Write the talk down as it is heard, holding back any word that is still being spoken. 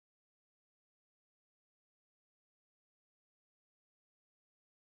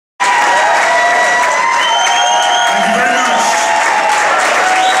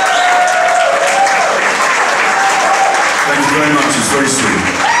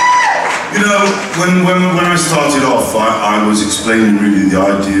You know, when I started off, I was explaining really the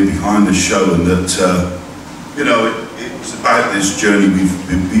idea behind the show, and that, you know, it was about this journey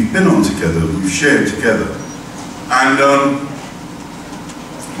we've been on together, we've shared together. And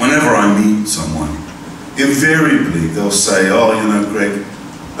whenever I meet someone, invariably they'll say, oh, you know, Greg,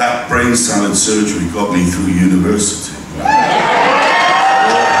 that brain salad surgery got me through university.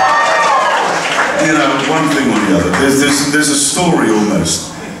 You know, one thing or the other. There's a story almost.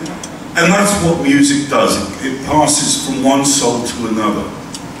 And that's what music does. It passes from one soul to another.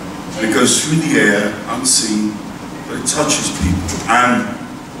 It goes through the air, unseen, but it touches people. And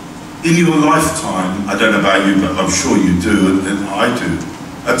in your lifetime, I don't know about you, but I'm sure you do, and I do,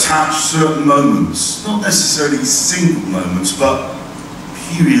 attach certain moments, not necessarily single moments, but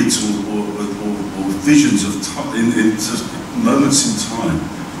periods or visions of time, moments in time,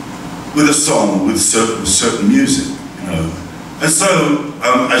 with a song, with certain music, you know. And so,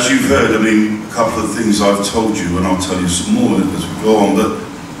 as you've heard, I mean, a couple of things I've told you, and I'll tell you some more as we go on, but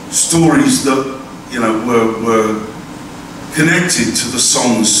stories that, you know, were connected to the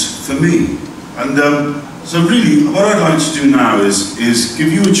songs for me. And so really, what I'd like to do now is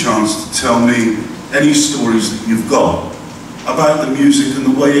give you a chance to tell me any stories that you've got about the music and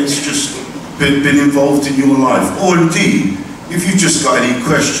the way it's just been involved in your life. Or indeed, if you've just got any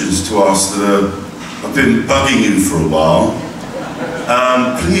questions to ask that have been bugging you for a while,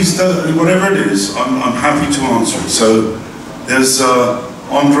 please, whatever it is, I'm happy to answer it. So there's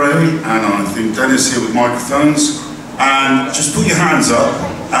Andre and I think Dennis here with microphones, and just put your hands up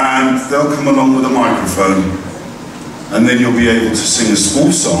and they'll come along with a microphone, and then you'll be able to sing a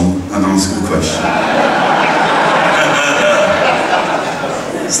small song and ask a question.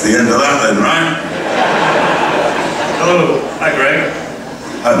 It's the end of that then, right? Hello. Hi, Greg.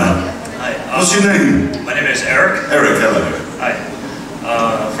 Hello. Hi. What's your name? My name is Eric. Eric, hello. Hi.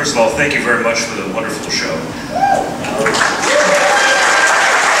 First of all, thank you very much for the wonderful show.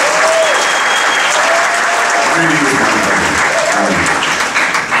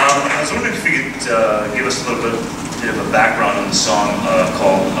 I was wondering if you could give us a little bit of a background on the song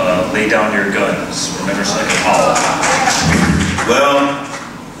called Lay Down Your Guns from Emerson and Paul. Well,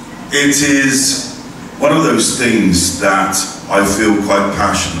 it is one of those things that I feel quite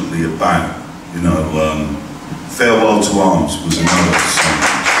passionately about. You know, Farewell to Arms was another song.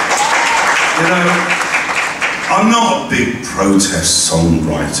 You know, I'm not a big protest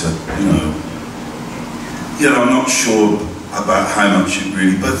songwriter, you know, I'm not sure about how much it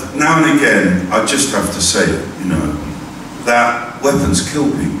really, but now and again, I just have to say it, you know, that weapons kill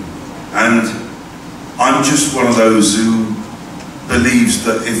people. And I'm just one of those who believes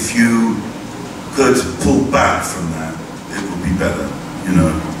that if you could pull back from that, it would be better, you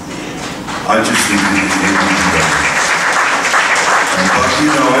know. I just think it would be better. But, you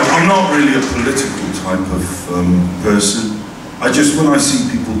know, I'm not really a political type of person. I just, when I see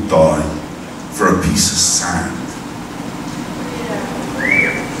people die for a piece of sand.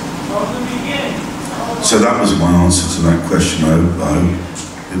 So that was my answer to that question.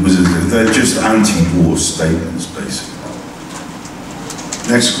 They're just anti-war statements, basically.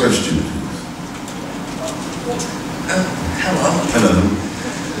 Next question, please. Hello. Hello.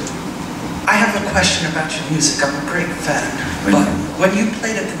 I have a question about your music. I'm a great fan. But when you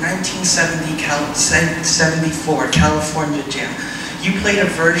played at the 1974 California Jam, you played a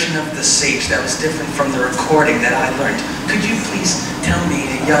version of The Sage that was different from the recording that I learned. Could you please tell me,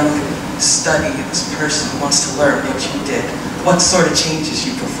 a young studious person who wants to learn what you did, what sort of changes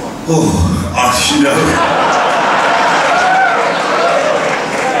you performed? Oh, you know.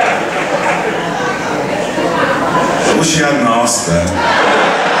 I wish you hadn't asked that.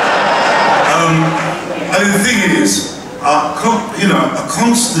 And the thing is, you know, I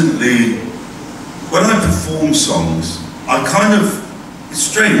constantly, when I perform songs, I kind of, it's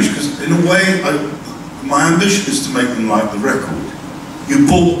strange, because in a way, my ambition is to make them like the record. You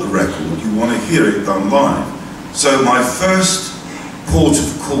bought the record, you want to hear it done live. So my first port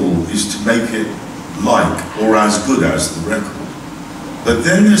of call is to make it like, or as good as the record. But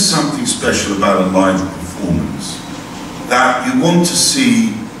then there's something special about a live performance, that you want to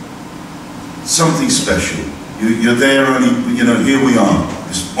see something special. You're there only, you know, here we are,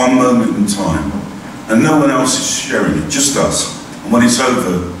 this one moment in time, and no one else is sharing it, just us. And when it's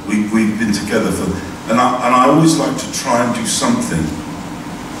over, we've been together for, and I always like to try and do something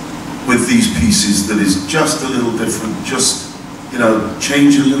with these pieces that is just a little different, just, you know,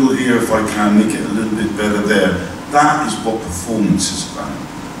 change a little here if I can, make it a little bit better there. That is what performance is about.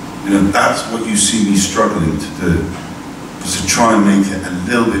 You know, that's what you see me struggling to do, is to try and make it a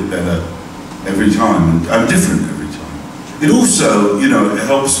little bit better every time, and I'm different every time. it also, you know, it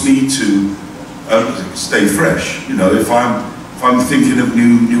helps me to stay fresh. You know, if I'm thinking of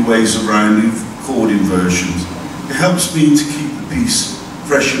new ways around, new chord inversions, it helps me to keep the piece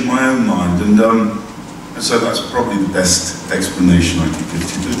fresh in my own mind. And so that's probably the best explanation I could give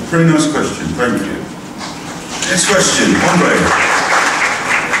to you. Very nice question, thank you. Next question, Andre.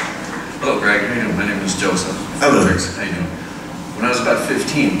 Hello, Greg. How you doing? My name is Joseph. Hello. How you doing? When I was about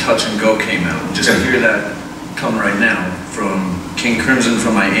 15, Touch and Go came out. Just to hear that come right now from King Crimson,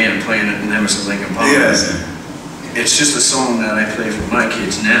 from my aunt playing it in Emerson, Lake and Palmer. Yes. It's just a song that I play for my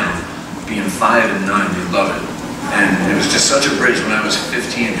kids now. Being 5 and 9, they love it. And it was just such a bridge when I was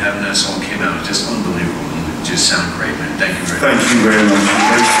 15, having that song came out. It's just unbelievable. And it just sounded great, man. Thank you very much. Thank you very much.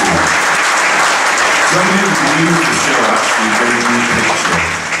 Thank you. Somebody at the beginning of the show actually gave me a picture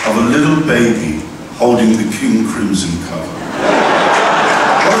of a little baby holding the King Crimson cover.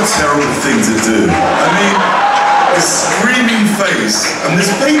 What a terrible thing to do. I mean, a screaming face, and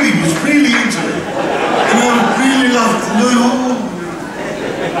this baby was really into it. You know, really loved the little...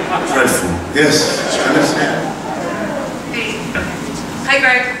 Dreadful. Yes, Janice? Hey. Hi,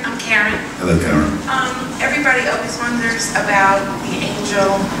 Greg. I'm Karen. Hello, Karen. Everybody always wonders about the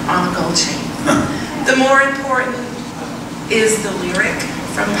angel on the gold chain. The more important is the lyric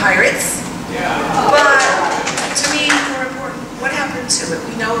from Pirates. But to me, more important, what happened to it?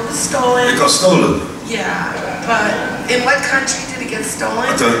 We know it was stolen. It got stolen? Yeah, but in what country did it get stolen?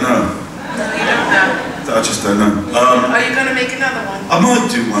 I don't know. No, you don't know. I just don't know. Are you going to make another one? I might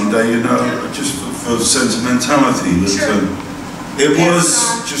do one day, you know, just for sentimentality. But, Sure. it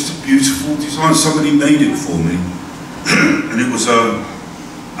was just a beautiful design. Somebody made it for me, and it was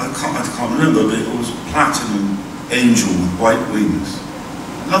I can't remember, but it was a platinum angel with white wings.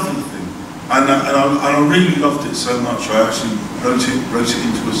 Lovely thing, and I really loved it so much. I actually wrote it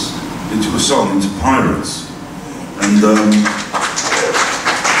into a song, into Pirates, and.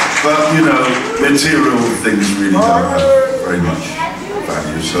 But, you know, material things really don't have very much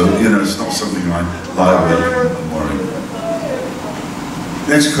value, so, you know, it's not something I lie awake and worry.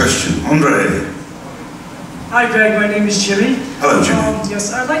 Next question, Andre. Hi, Greg. My name is Jimmy. Hello, Jimmy.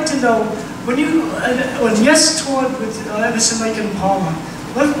 Yes, I'd like to know, when Yes toured with Emerson, Lake and Palmer,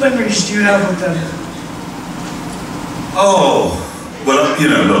 what memories do you have with them? Oh, well, you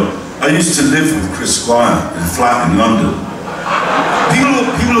know, look, I used to live with Chris Squire in a flat in London.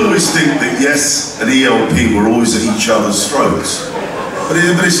 People always think that Yes and ELP were always at each other's throats, but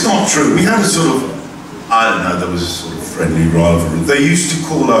it's not true. We had a sort of, I don't know, there was a sort of friendly rivalry. They used to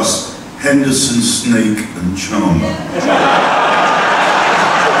call us Henderson, Snake and Charmer,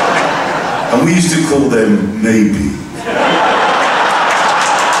 and we used to call them Maybe.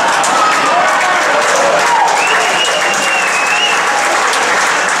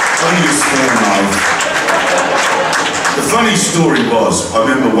 Only a small knife. The funny story was, I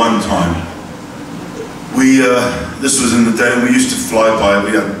remember one time, this was in the day when we used to fly by,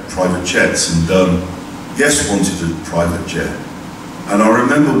 we had private jets, and Yes wanted a private jet. And I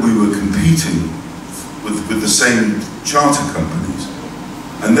remember we were competing with the same charter companies,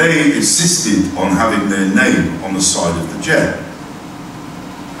 and they insisted on having their name on the side of the jet.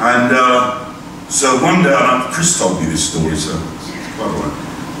 And so one day, and Chris told me this story, so it's quite all right.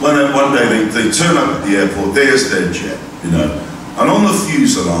 One day they turn up at the airport, there's their jet, you know, and on the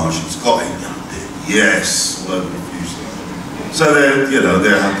fuselage it's got a Yes all over the fuselage. So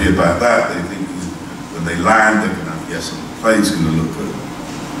they're happy about that. They think when they land they're going to have Yes, and the plane's going to look good.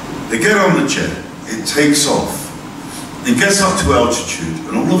 They get on the jet, it takes off, it gets up to altitude,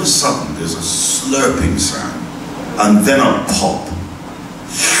 and all of a sudden there's a slurping sound, and then a pop,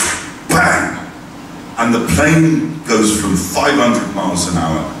 bang! And the plane goes from 500 miles an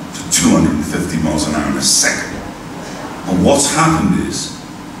hour to 250 miles an hour in a second. And what's happened is,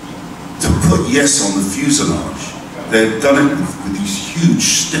 to put Yes on the fuselage, they've done it with these huge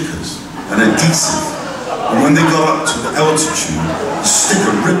stickers and adhesive. And when they got up to the altitude, the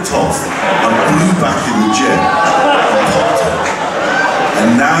sticker ripped off and blew back in the jet and popped it.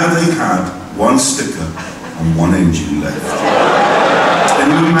 And now they had one sticker and one engine left. Can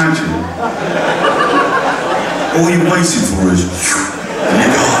you imagine? All you're waiting for is, and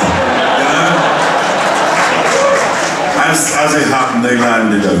you're gone, you know? As it happened, they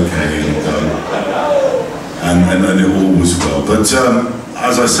landed okay, and it all was well. But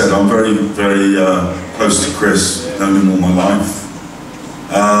as I said, I'm very, very close to Chris, known him all my life.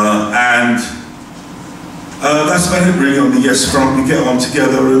 And that's about it really on the Yes front. We get on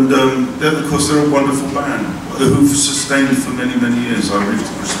together, and of course they're a wonderful band who've sustained for many, many years. I really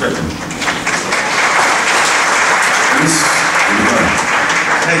respect them.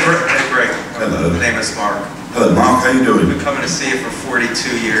 Hey Greg. Hello. My name is Mark. Hello, Mark. How you doing? I've been coming to see you for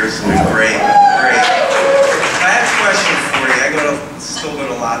 42 years. Great, great. I have a question for you. Still go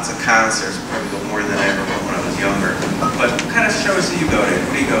to lots of concerts, probably go more than I ever went when I was younger. But what kind of shows do you go to?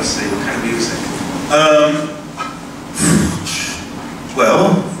 What do you go see? What kind of music?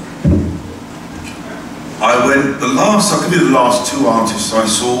 Well, I'll give you the last two artists I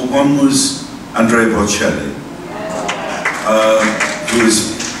saw. One was Andrea Bocelli, who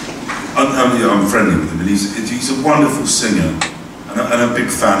is, I'm friendly with him, and he's a wonderful singer, and a big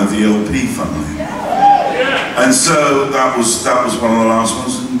fan of the LP family. And so that was one of the last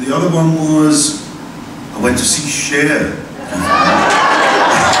ones, and the other one was, I went to see Cher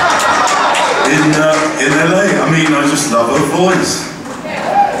in LA. I mean, I just love her voice.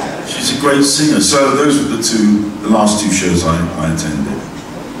 She's a great singer. So those were the last two shows I attended.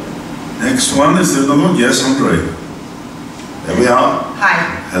 Next one, is there another one? Yes, Andre. There we are.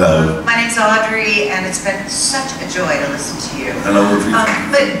 Hi. Hello. My name's Audrey, and it's been such a joy to listen to you. Hello, Audrey.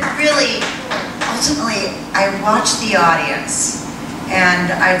 But really, ultimately, I watch the audience,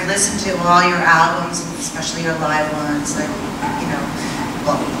 and I've listened to all your albums, especially your live ones, like,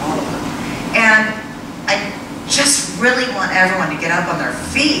 love all of them. And I just really want everyone to get up on their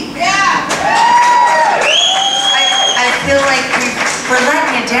feet. Yeah. I feel like we're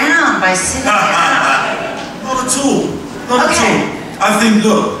letting you down by sitting down. Not at all. Not at all. I think,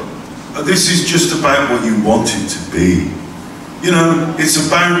 look, this is just about what you want it to be. You know, it's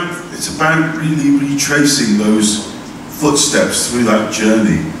about really retracing those footsteps through that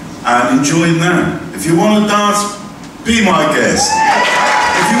journey and enjoying that. If you want to dance, be my guest.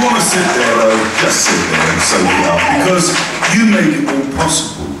 If you want to sit there, though, just sit there and soak it up, because you made it all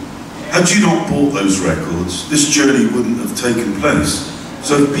possible. Had you not bought those records, this journey wouldn't have taken place.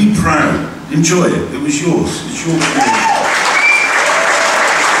 So be proud, enjoy it. It was yours. It's your career.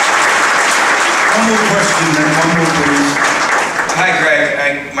 One more question, then. One more, please. Hi,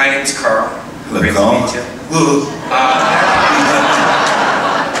 Greg. My name's Carl. Hello, Great Carl. to meet you.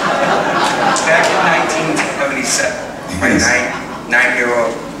 Back in 1977, my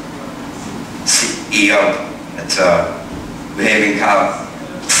nine-year-old CEO at Behaving College,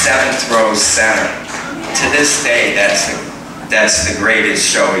 7th row center. To this day, that's the greatest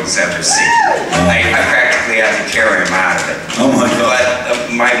show he's ever seen. I practically had to carry him out of it. Oh my God.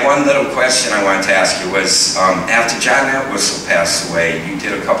 But my one little question I wanted to ask you was, after John Entwistle passed away, you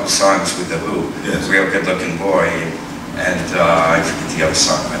did a couple songs with The Who, yes. Real Good Looking Boy, and I forget the other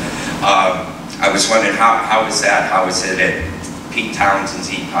song. But, I was wondering, how was that? How was it at Pete Townsend's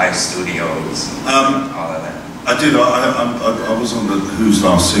E-Pie Studios, all of that? I did. I was on the Who's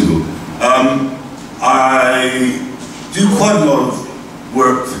last single. I do quite a lot of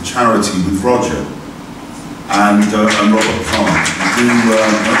work for charity with Roger and Robert Plant.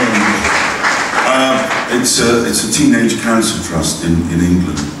 It's a teenage cancer trust in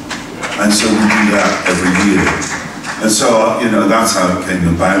England, and so we do that every year. And so that's how it came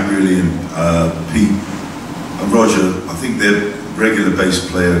about, really. And Pete and Roger, I think their regular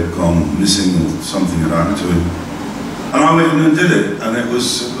bass player had gone missing or something had happened to him. And I went in and did it, and it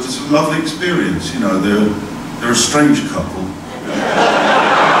was a lovely experience. They're a strange couple.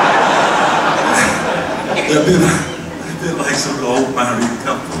 They're a bit like some old married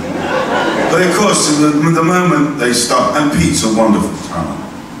couple. But of course, the moment they start, and Pete's a wonderful talent,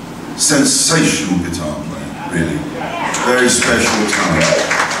 sensational guitar player, really, very special talent.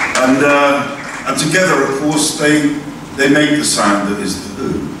 And together, of course, they make the sound that is The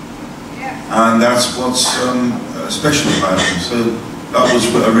Who. And that's what's special about them. So that was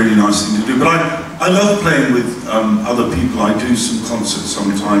a really nice thing to do. But I love playing with other people. I do some concerts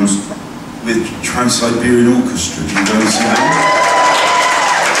sometimes with Trans-Siberian Orchestra. Do you go and see them?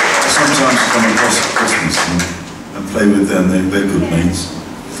 I sometimes come across at Christmas and play with them. They're good mates.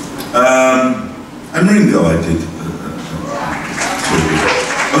 And Ringo I did.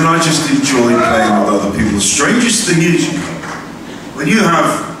 And I just enjoy playing with other people. The strangest thing is, when you have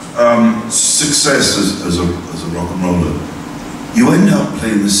success as a rock and roller, you end up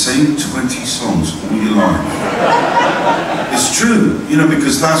playing the same 20 songs all your life. It's true,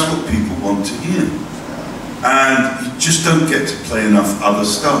 because that's what people want to hear. And you just don't get to play enough other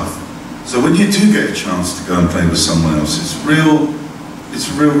stuff. So when you do get a chance to go and play with someone else, it's a real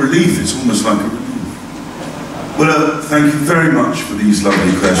relief. It's almost like a relief. Well, thank you very much for these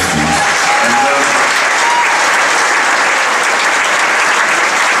lovely questions.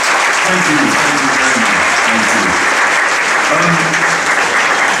 Thank you very much. Thank you.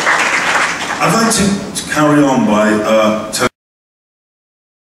 I'd like to carry on by